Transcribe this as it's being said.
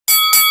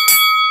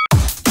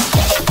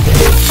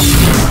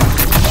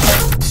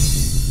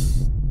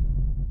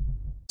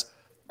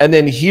And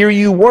then here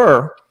you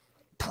were,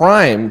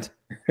 primed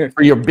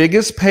for your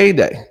biggest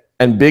payday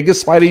and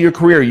biggest fight of your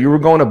career. You were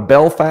going to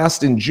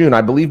Belfast in June,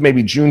 I believe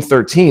maybe June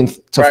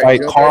 13th,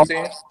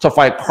 to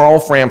fight Carl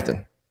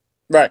Frampton.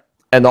 Right.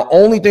 And the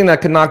only thing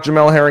that could knock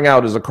Jamel Herring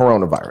out is a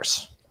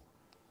coronavirus.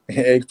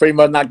 It pretty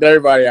much knocked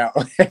everybody out.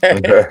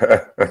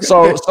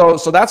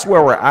 so that's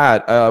where we're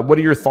at. What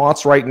are your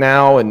thoughts right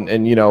now?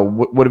 And you know,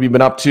 what have you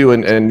been up to?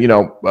 And you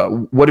know,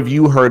 what have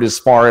you heard as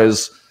far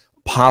as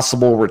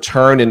possible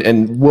return?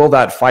 And will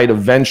that fight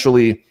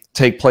eventually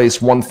take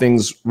place when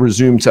things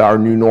resume to our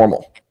new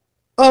normal?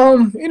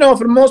 You know,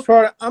 for the most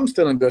part, I'm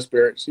still in good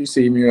spirits. You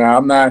see me, you know,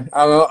 I'm not.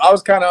 I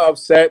was kind of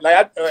upset.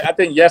 Like I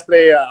think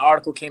yesterday an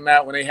article came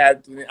out when they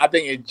had. I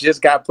think it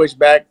just got pushed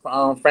back.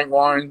 Frank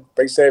Warren,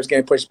 they said it was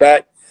getting pushed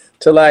back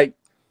to like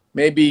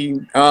maybe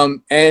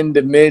end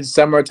the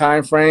mid-summer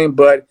time frame,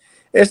 but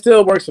it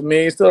still works for me.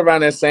 It's still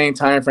around that same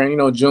time frame. You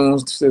know,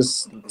 June's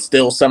is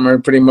still summer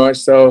pretty much.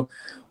 So,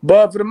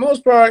 but for the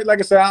most part, like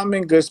I said, I'm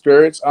in good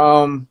spirits.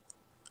 I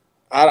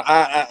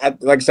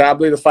like I said, I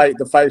believe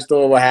the fight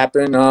still will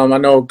happen. I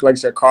know, like I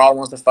said, Carl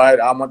wants to fight.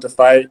 I want to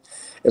fight.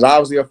 It's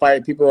obviously a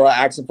fight people are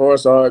asking for.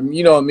 So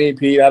you know me,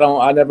 Pete.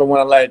 I never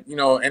want to let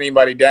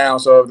anybody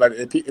down. So like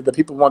if the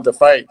people want to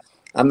fight,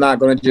 I'm not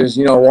going to just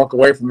walk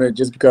away from it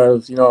just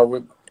because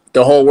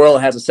the whole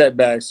world has a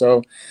setback.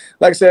 So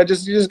like I said, you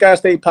just gotta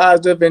stay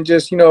positive and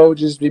just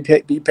just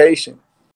be patient.